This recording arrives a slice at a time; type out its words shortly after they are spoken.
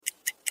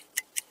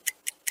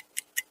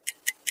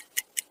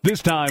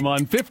This time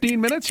on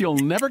 15 Minutes You'll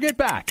Never Get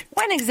Back.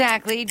 When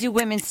exactly do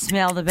women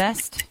smell the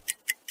best?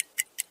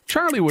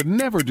 Charlie would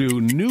never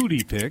do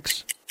nudie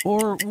pics,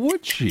 or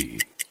would she?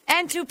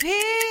 And to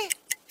pee?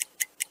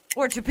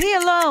 Or to pee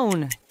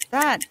alone?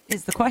 That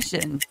is the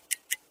question.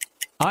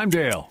 I'm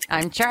Dale.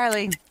 I'm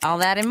Charlie. All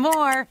that and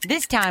more.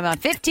 This time on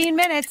 15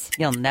 Minutes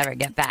You'll Never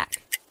Get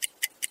Back.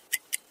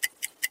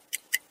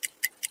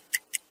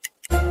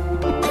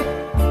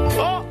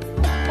 Oh,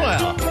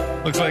 well,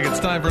 looks like it's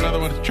time for another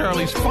one of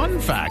Charlie's fun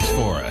facts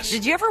for us.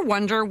 Did you ever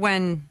wonder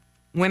when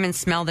women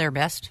smell their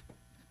best?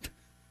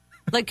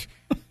 Like,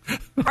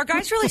 are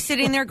guys really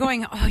sitting there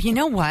going, oh, you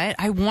know what?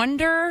 I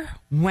wonder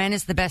when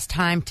is the best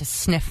time to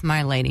sniff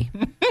my lady?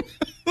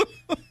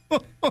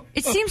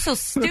 It seems so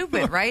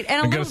stupid, right?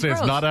 And I'm going to say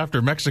it's not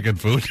after Mexican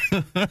food.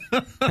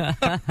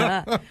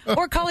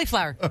 Or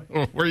cauliflower.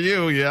 For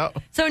you, yeah.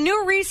 So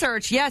new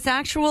research, yes,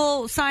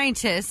 actual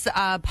scientists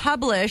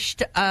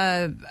published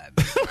a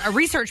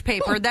research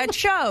paper that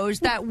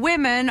shows that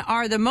women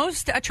are the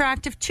most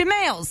attractive to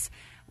males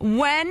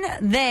when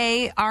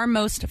they are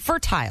most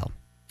fertile.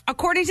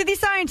 According to these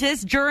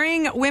scientists,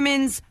 during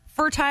women's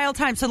fertile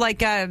time, so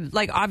like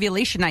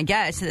ovulation, I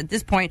guess, at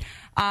this point,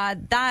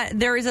 that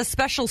there is a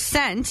special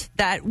scent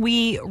that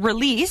we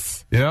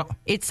release. Yeah.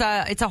 It's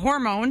a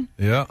hormone.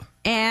 Yeah.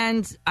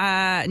 And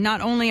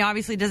not only,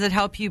 obviously, does it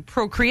help you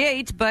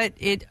procreate, but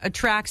it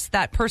attracts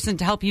that person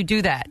to help you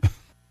do that.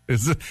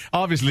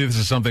 Obviously, this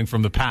is something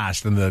from the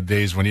past, in the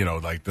days when,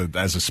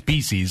 as a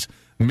species,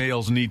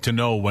 males need to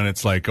know when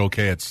it's like,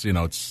 okay,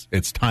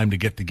 it's time to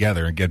get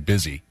together and get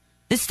busy.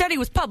 This study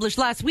was published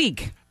last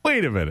week.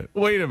 Wait a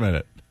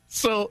minute.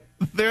 So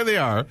there they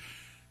are. A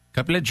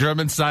couple of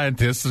German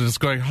scientists are just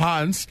going,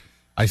 Hans,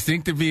 I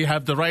think that we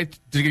have the right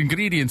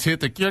ingredients here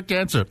to cure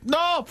cancer.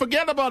 No,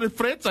 forget about it,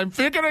 Fritz. I'm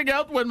figuring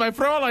out when my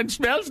Fräulein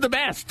smells the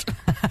best.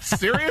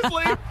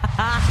 Seriously?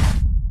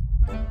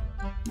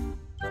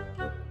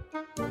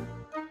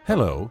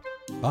 Hello,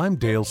 I'm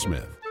Dale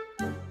Smith.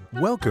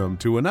 Welcome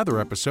to another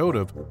episode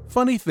of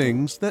Funny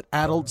Things That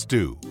Adults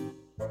Do.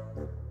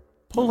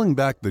 Pulling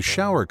back the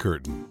shower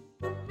curtain,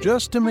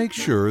 just to make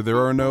sure there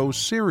are no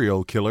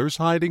serial killers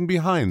hiding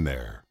behind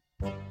there.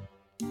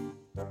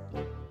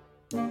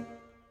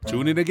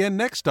 Tune in again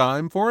next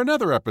time for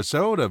another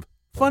episode of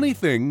Funny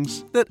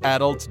Things That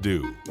Adults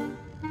Do.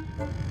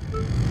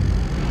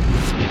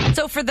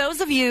 So for those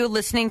of you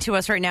listening to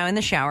us right now in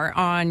the shower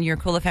on your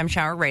Cool FM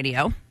shower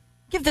radio,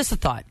 give this a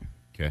thought.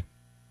 Okay.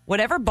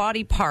 Whatever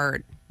body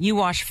part you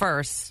wash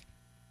first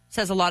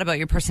says a lot about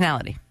your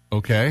personality.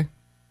 Okay.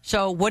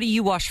 So what do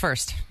you wash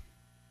first?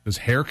 Does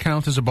hair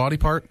count as a body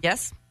part?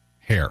 Yes.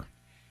 Hair.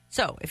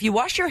 So if you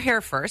wash your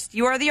hair first,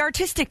 you are the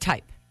artistic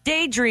type.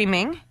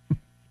 Daydreaming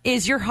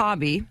is your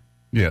hobby.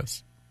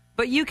 Yes.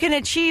 But you can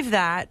achieve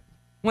that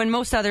when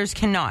most others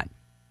cannot.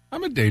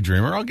 I'm a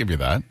daydreamer. I'll give you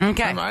that.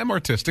 Okay. I'm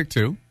artistic,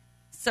 too.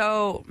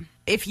 So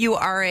if you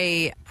are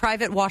a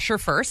private washer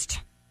first,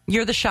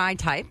 you're the shy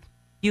type.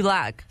 You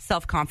lack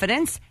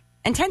self-confidence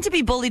and tend to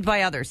be bullied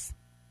by others.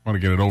 Want to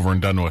get it over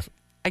and done with.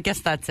 I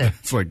guess that's it.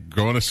 It's like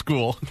going to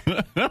school.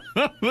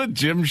 The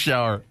gym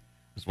shower.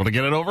 Just want to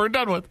get it over and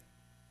done with.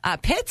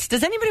 Pits?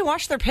 Does anybody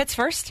wash their pits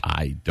first?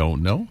 I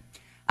don't know.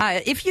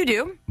 If you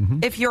do,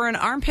 if you're an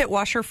armpit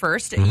washer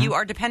first, you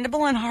are a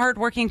dependable and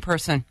hardworking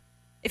person.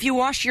 If you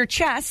wash your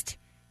chest,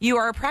 you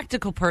are a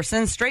practical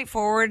person,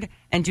 straightforward,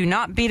 and do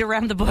not beat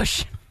around the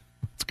bush.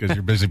 It's because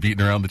you're busy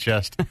beating around the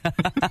chest.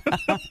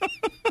 But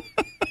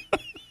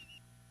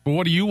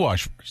what do you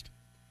wash first?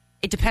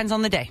 It depends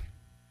on the day.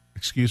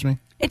 Excuse me?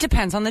 It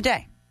depends on the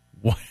day.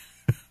 What?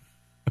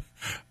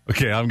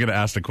 Okay, I'm going to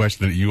ask the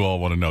question that you all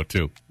want to know,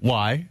 too.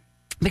 Why?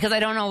 Because I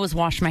don't always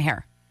wash my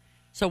hair.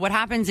 So what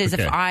happens is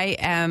Okay. if I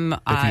am...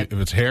 If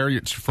it's hair,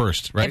 it's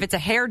first, right? If it's a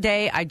hair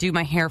day, I do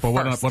my hair But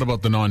first. what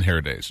about the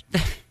non-hair days?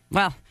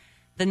 Well,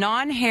 the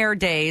non-hair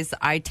days,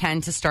 I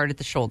tend to start at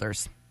the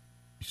shoulders.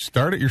 You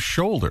start at your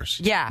shoulders.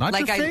 Yeah. Not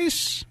like your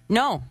face.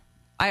 No,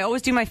 I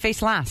always do my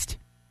face last,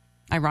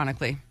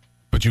 ironically.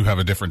 But you have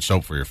a different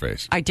soap for your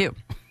face. I do.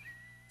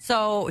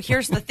 So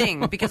here's the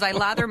thing, because I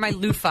lather my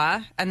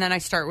loofah, and then I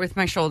start with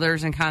my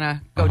shoulders and kind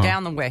of go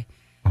down the way.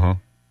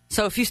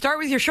 So if you start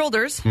with your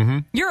shoulders,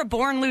 you're a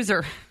born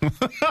loser.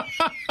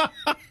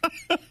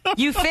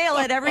 You fail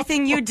at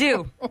everything you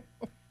do.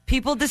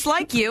 People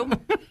dislike you,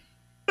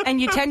 and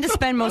you tend to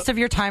spend most of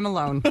your time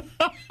alone.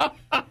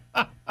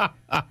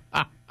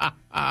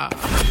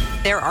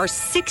 There are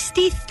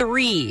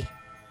 63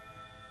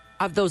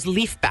 of those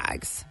leaf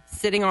bags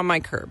sitting on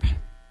my curb.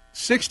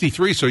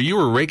 63, so you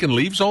were raking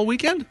leaves all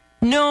weekend?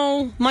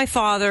 No, my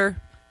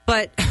father,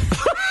 but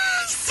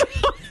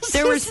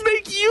there was...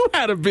 make you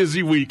had a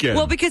busy weekend.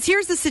 Well, because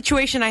here's the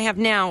situation I have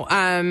now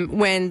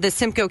when the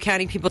Simcoe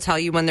County people tell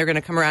you when they're going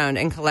to come around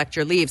and collect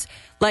your leaves.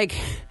 Like,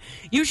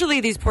 usually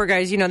these poor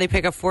guys, they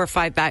pick up 4 or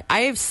 5 bags.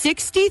 I have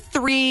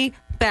 63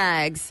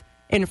 bags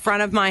in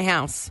front of my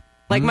house.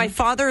 Like, my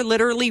father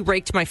literally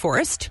raked my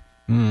forest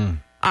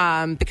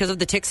because of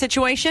the tick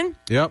situation.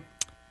 Yep.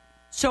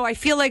 So I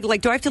feel like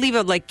do I have to leave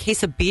a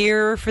case of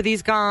beer for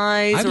these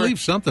guys? I'd leave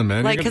something,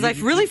 man. Because I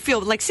really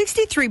feel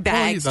 63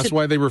 bags. That's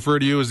why they refer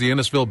to you as the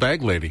Innisfil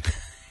bag lady.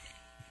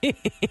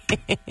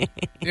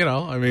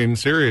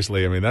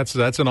 Seriously.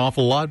 That's an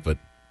awful lot. But,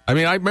 I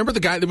remember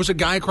there was a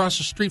guy across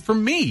the street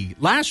from me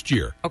last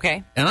year.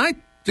 Okay. And I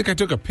think I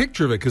took a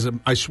picture of it because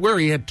I swear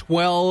he had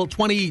 21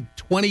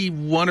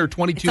 or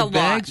 22 it's a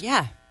bags. Lot,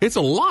 yeah. It's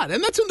a lot.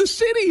 And that's in the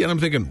city. And I'm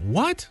thinking,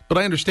 what? But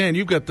I understand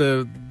you've got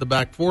the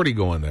back 40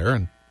 going there.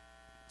 And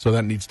so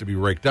that needs to be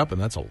raked up.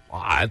 And that's a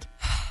lot.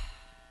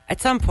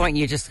 At some point,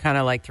 you just kind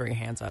of throw your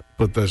hands up.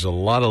 But there's a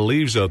lot of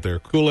leaves out there.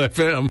 Cool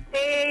FM.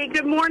 Hey,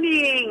 good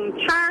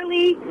morning.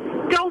 Charlie,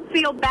 don't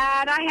feel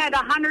bad. I had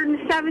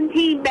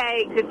 117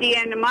 bags at the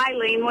end of my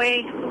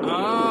laneway.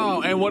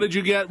 Oh, and what did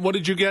you get? What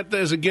did you get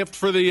as a gift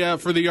for the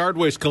yard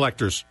waste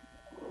collectors?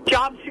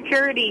 Job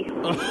security.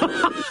 All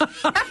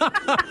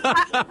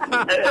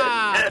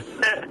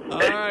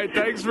right,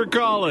 thanks for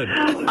calling.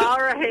 All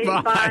right,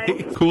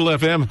 bye. Cool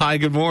FM. Hi,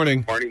 good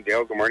morning. Morning,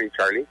 Dale. Good morning,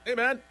 Charlie. Hey,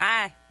 man.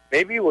 Hi.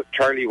 Maybe,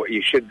 Charlie, what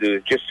you should do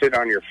is just sit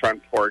on your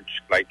front porch,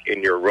 like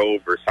in your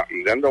robe or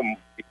something. Then they'll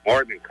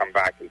more than come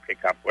back and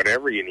pick up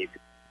whatever you need to.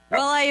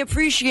 Well, I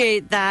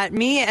appreciate that.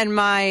 Me and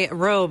my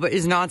robe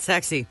is not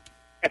sexy.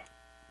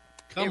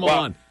 Come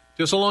on.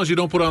 Just so long as you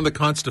don't put on the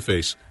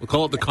Constiface. We'll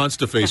call it the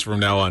Constiface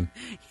from now on.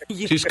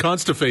 She's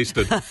Constifaced.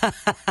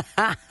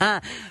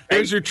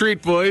 Here's your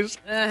treat, boys.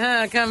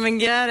 Come and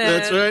get it.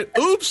 That's right.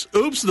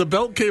 Oops, the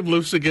belt came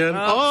loose again.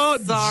 Oh,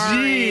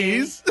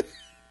 jeez.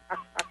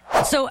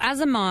 So as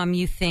a mom,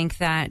 you think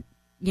that,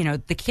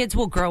 the kids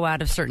will grow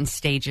out of certain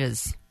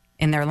stages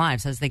in their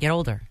lives as they get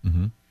older.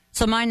 Mm-hmm.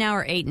 So mine now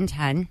are 8 and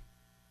 10.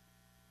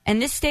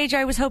 And this stage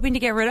I was hoping to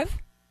get rid of,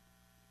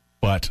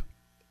 But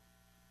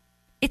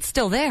it's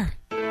still there.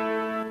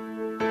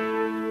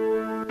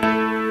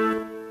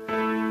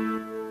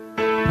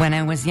 When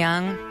I was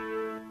young,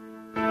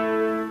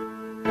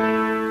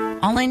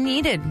 all I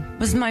needed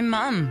was my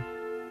mom.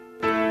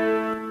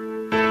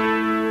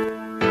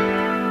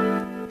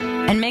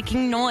 And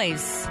making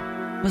noise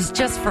was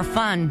just for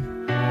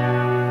fun.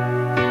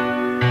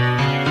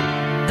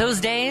 Those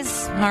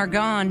days are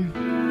gone.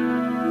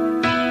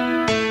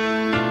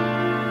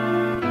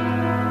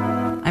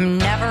 I'm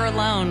never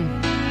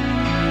alone.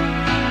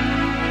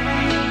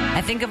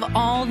 I think of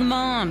all the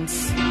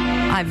moms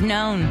I've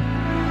known.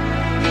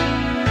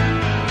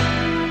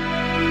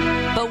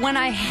 But when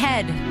I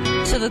head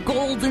to the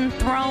golden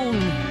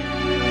throne,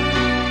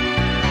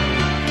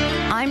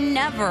 I'm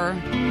never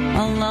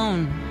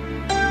alone.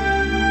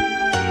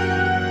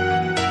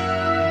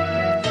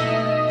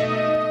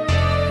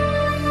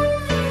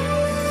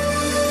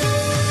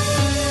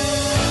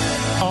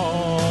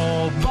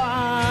 all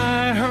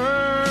by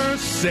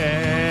herself,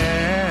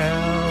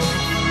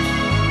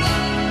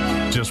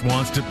 just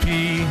wants to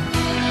pee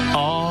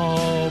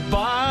all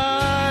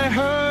by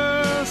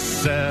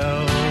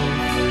herself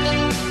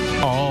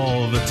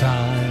all the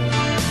time.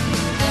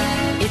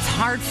 It's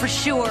hard for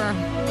sure.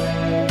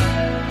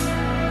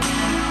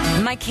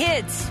 My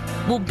kids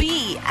will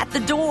be at the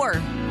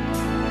door.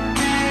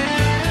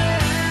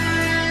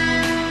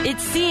 It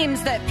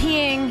seems that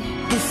peeing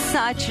is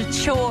such a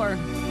chore.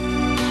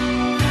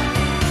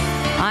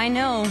 I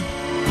know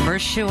for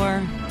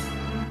sure.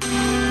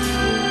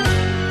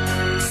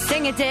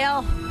 Sing it,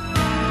 Dale.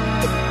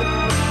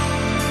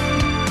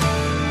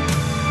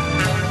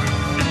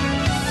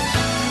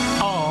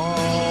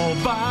 All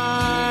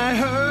by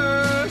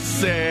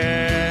herself,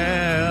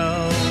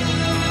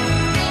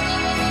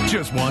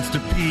 just wants to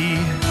pee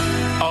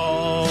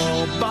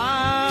all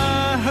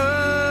by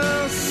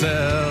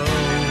herself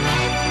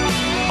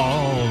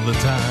all the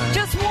time.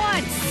 Just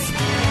once.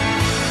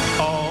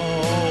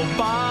 All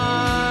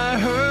by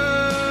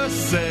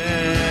herself,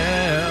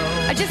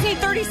 I just need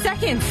 30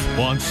 seconds.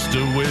 wants to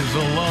whiz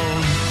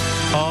alone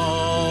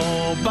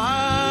all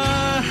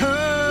by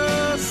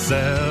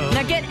herself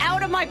Now get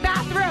out of my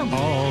bathroom.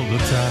 all the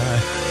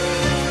time.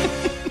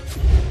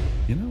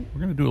 We're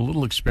going to do a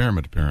little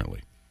experiment,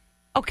 apparently.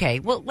 Okay,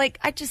 well,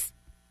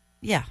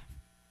 yeah.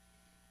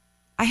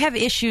 I have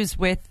issues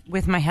with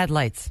my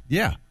headlights.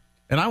 Yeah.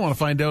 And I want to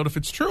find out if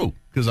it's true,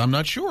 because I'm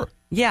not sure.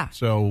 Yeah.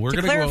 So we're to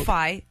going to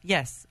clarify,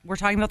 yes, we're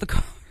talking about the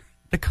car.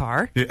 The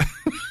car. Yeah.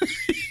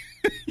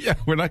 Yeah,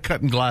 we're not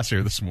cutting glass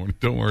here this morning.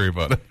 Don't worry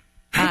about it.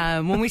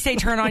 When we say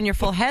turn on your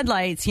full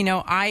headlights,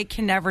 I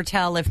can never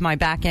tell if my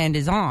back end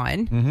is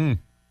on. Mm-hmm.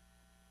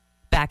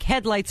 Back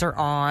headlights are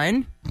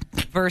on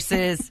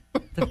versus,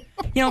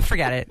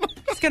 forget it.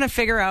 Just going to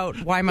figure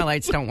out why my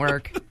lights don't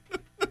work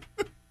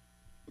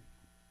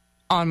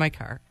on my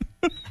car.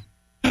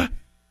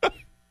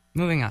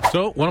 Moving on.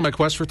 So one of my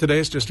quests for today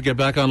is just to get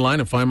back online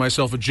and find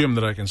myself a gym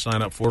that I can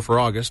sign up for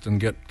August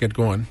and get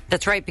going.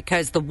 That's right,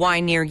 because the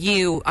Y near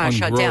you On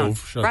shut Grove, down.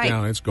 Shut right.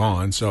 down. It's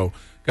gone. So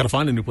got to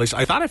find a new place.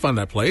 I thought I found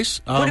that place.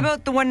 What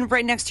about the one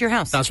right next to your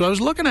house? That's what I was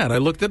looking at. I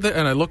looked at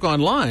and I look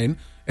online,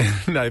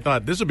 and I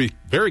thought this would be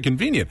very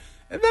convenient.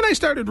 And then I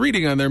started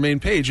reading on their main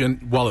page,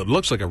 and while it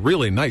looks like a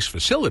really nice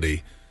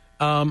facility,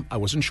 I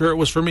wasn't sure it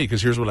was for me,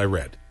 because here's what I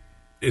read.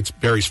 It's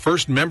Barrie's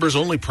first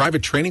members-only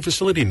private training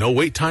facility. No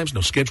wait times, no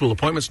scheduled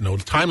appointments, no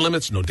time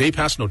limits, no day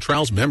pass, no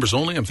trials, members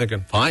only. I'm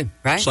thinking, fine,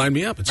 Right. sign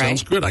me up. It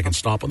sounds good. I can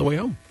stop on the way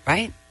home.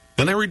 Right?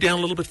 Then I read down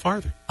a little bit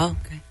farther. Oh,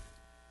 okay.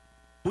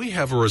 We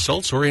have a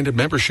results-oriented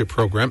membership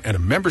program and a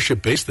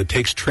membership base that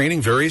takes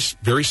training very,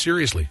 very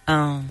seriously.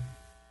 Oh.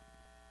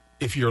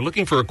 If you're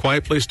looking for a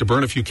quiet place to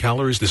burn a few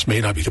calories, this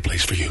may not be the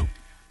place for you.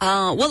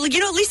 Well, at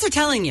least they're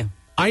telling you.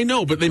 I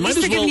know, but they might least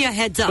as they're well giving you a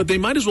heads up. But they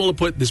might as well have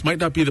put this might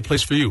not be the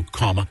place for you,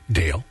 comma,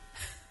 Dale.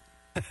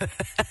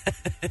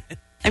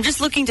 I'm just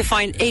looking to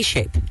find a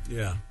shape.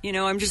 Yeah. You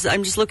know, I'm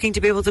just looking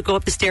to be able to go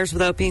up the stairs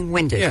without being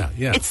winded.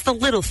 Yeah. It's the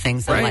little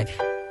things in Right. life.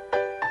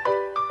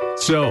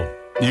 So,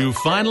 you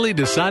finally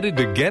decided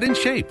to get in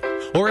shape,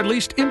 or at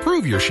least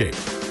improve your shape,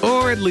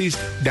 or at least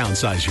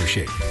downsize your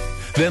shape.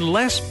 Then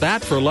Less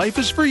Fat for Life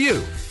is for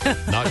you.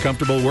 Not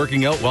comfortable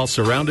working out while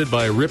surrounded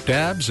by ripped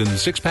abs and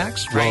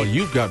six-packs while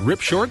you've got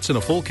ripped shorts in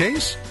a full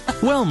case?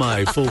 Well,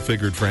 my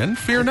full-figured friend,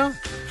 fear not.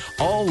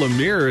 All the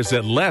mirrors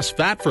at Less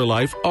Fat for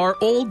Life are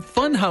old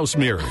funhouse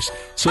mirrors,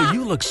 so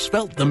you look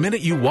svelte the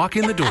minute you walk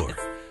in the door.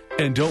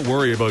 And don't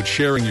worry about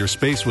sharing your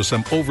space with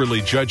some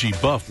overly judgy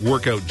buff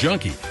workout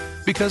junkie,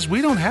 because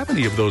we don't have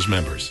any of those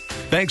members,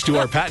 thanks to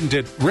our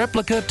patented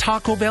replica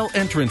Taco Bell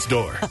entrance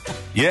door.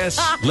 Yes,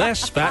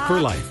 Less Fat for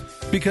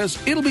Life,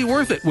 because it'll be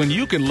worth it when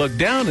you can look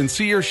down and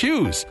see your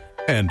shoes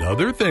and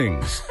other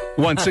things.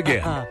 Once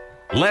again,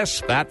 Less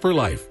Fat for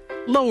Life,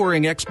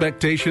 lowering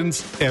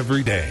expectations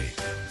every day.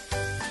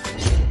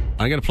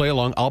 I'm going to play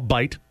along. I'll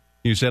bite.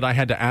 You said I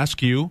had to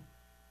ask you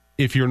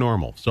if you're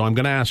normal. So I'm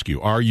going to ask you,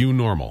 are you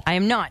normal? I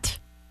am not.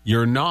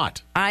 You're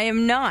not. I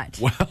am not.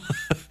 Well,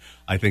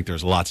 I think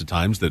there's lots of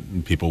times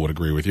that people would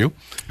agree with you.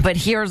 But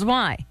here's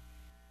why.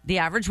 The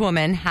average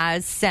woman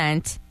has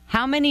sent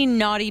how many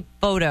naughty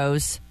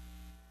photos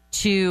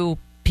to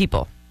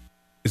people?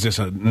 Is this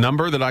a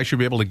number that I should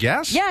be able to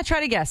guess? Yeah, try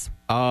to guess.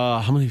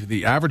 How many?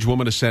 The average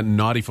woman has sent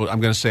naughty photos.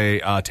 I'm going to say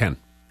 10.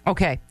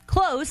 Okay,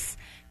 close.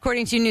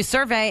 According to a new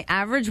survey,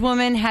 average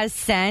woman has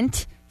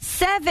sent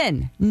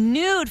 7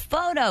 nude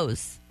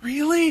photos.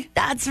 Really?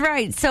 That's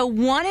right. So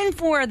 1 in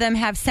 4 of them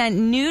have sent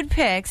nude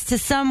pics to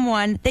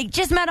someone they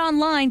just met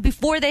online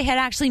before they had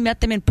actually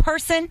met them in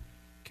person.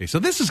 Okay, so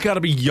this has got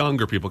to be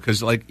younger people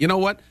because, like, you know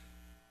what?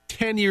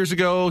 10 years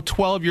ago,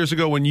 12 years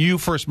ago, when you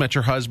first met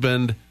your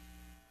husband,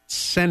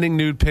 sending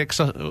nude pics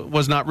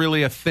was not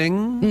really a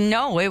thing?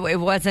 No, it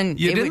wasn't.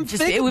 You it didn't would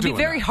just think it would be doing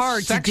very that.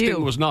 hard Sexting to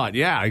do. was not.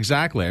 Yeah,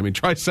 exactly. I mean,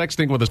 try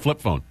sexting with a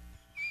flip phone.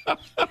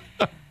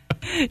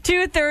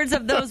 2/3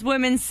 of those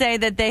women say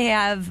that they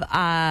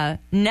have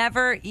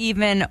never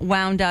even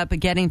wound up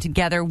getting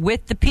together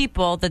with the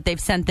people that they've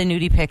sent the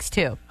nudie pics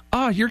to.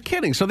 Oh, you're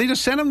kidding. So they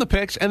just send them the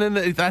pics, and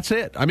then that's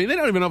it. I mean, they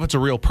don't even know if it's a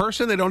real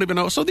person. They don't even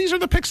know. So these are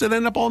the pics that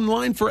end up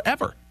online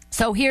forever.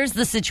 So here's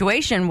the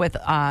situation with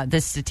the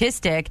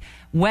statistic.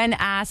 When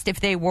asked if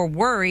they were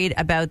worried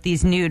about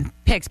these nude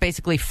pics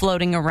basically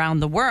floating around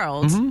the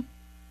world,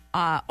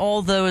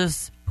 all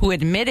those who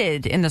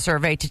admitted in the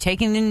survey to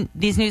taking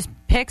these nude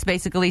pics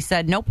basically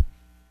said, nope.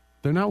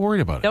 They're not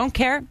worried about it. Don't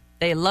care.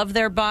 They love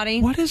their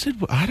body. What is it?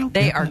 I don't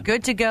They get are that.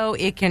 good to go.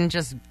 It can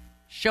just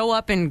show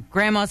up in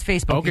grandma's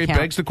Facebook Okay, account.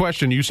 begs the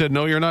question. You said,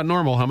 no, you're not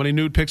normal. How many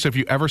nude pics have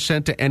you ever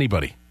sent to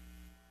anybody?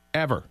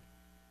 Ever.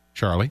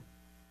 Charlie?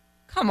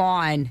 Come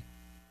on.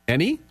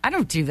 Any? I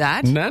don't do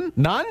that. None?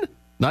 None?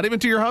 Not even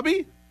to your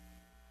hubby?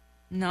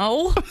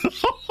 No.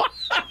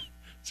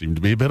 Seemed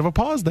to be a bit of a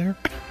pause there.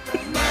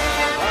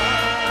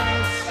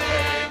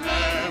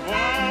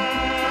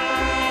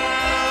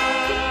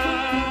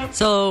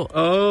 So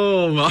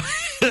Oh, my.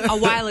 a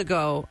while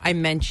ago, I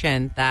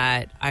mentioned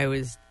that I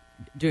was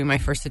doing my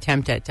first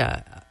attempt at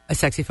a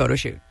sexy photo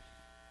shoot.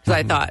 Because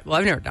I thought, well,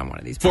 I've never done one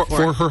of these before.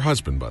 For her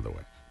husband, by the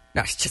way.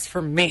 No, it's just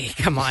for me.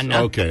 Come on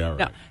now. Okay, all right.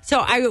 No. So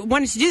I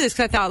wanted to do this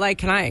because I thought,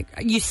 like,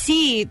 you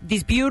see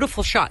these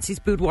beautiful shots, these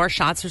boudoir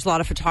shots. There's a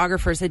lot of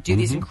photographers that do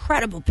these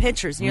incredible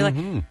pictures. And you're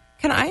like,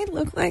 can I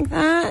look like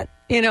that?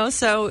 You know,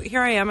 so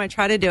here I am. I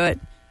try to do it.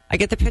 I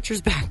get the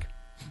pictures back.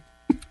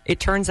 It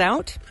turns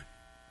out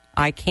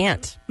I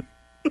can't.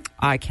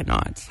 I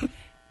cannot.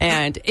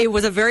 And it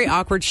was a very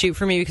awkward shoot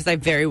for me because I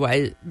very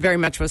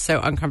much was so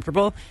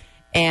uncomfortable.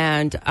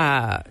 And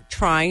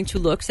trying to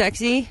look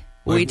sexy,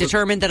 we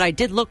determined that I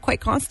did look quite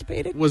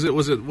constipated. Was it?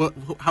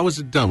 How was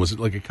it done? Was it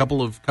like a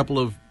couple of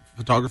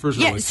photographers?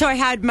 Or Yeah, like- so I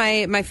had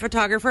my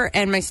photographer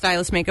and my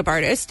stylist makeup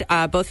artist,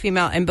 both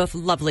female and both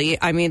lovely.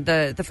 I mean,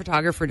 the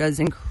photographer does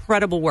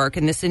incredible work,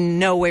 and this in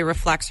no way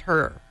reflects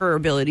her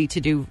ability to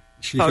do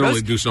She photos. can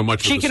only do so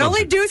much. She with the can only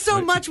subject, do so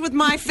right? much with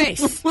my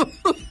face.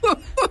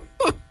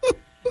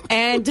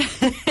 And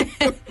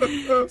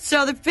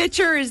so the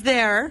picture is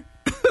there,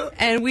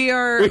 and we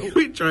are...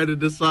 We try to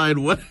decide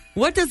What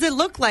does it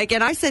look like?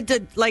 And I said,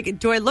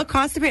 do I look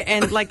constipated?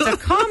 And like the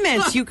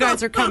comments you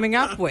guys are coming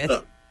up with.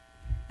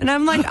 And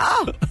I'm like,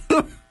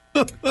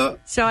 oh.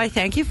 So I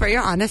thank you for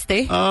your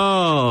honesty.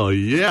 Oh,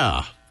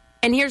 yeah.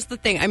 And here's the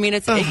thing. I mean,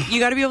 you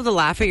got to be able to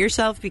laugh at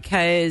yourself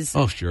because,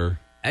 Oh, sure.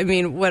 I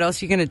mean, what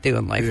else are you going to do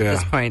in life at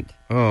this point?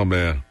 Oh,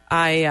 man.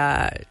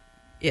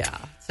 Yeah.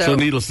 So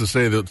needless to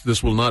say that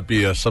this will not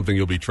be something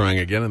you'll be trying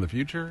again in the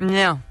future?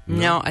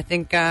 No. I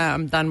think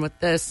I'm done with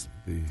this.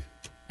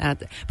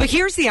 But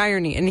here's the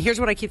irony, and here's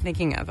what I keep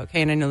thinking of,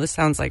 okay? And I know this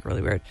sounds like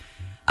really weird.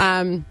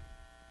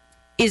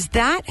 Is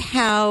that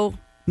how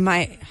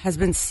my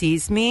husband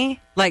sees me?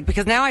 Like,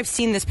 because now I've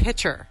seen this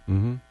picture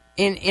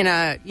in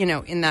a,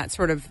 in that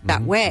sort of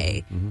that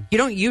way. You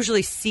don't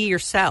usually see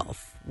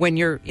yourself when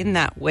you're in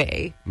that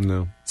way.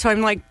 No. So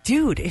I'm like,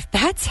 dude, if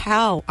that's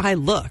how I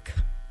look,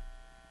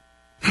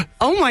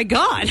 oh my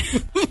God.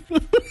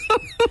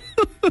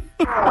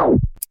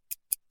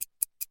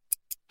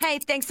 Hey,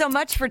 thanks so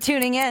much for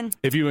tuning in.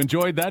 If you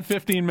enjoyed that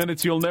 15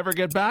 minutes you'll never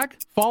get back,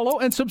 follow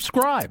and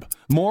subscribe.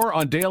 More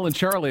on Dale and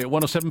Charlie at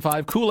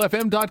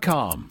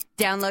 1075coolfm.com.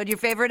 Download your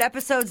favorite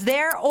episodes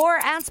there or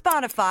at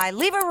Spotify.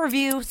 Leave a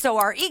review so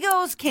our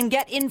egos can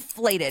get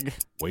inflated.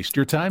 Waste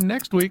your time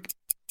next week.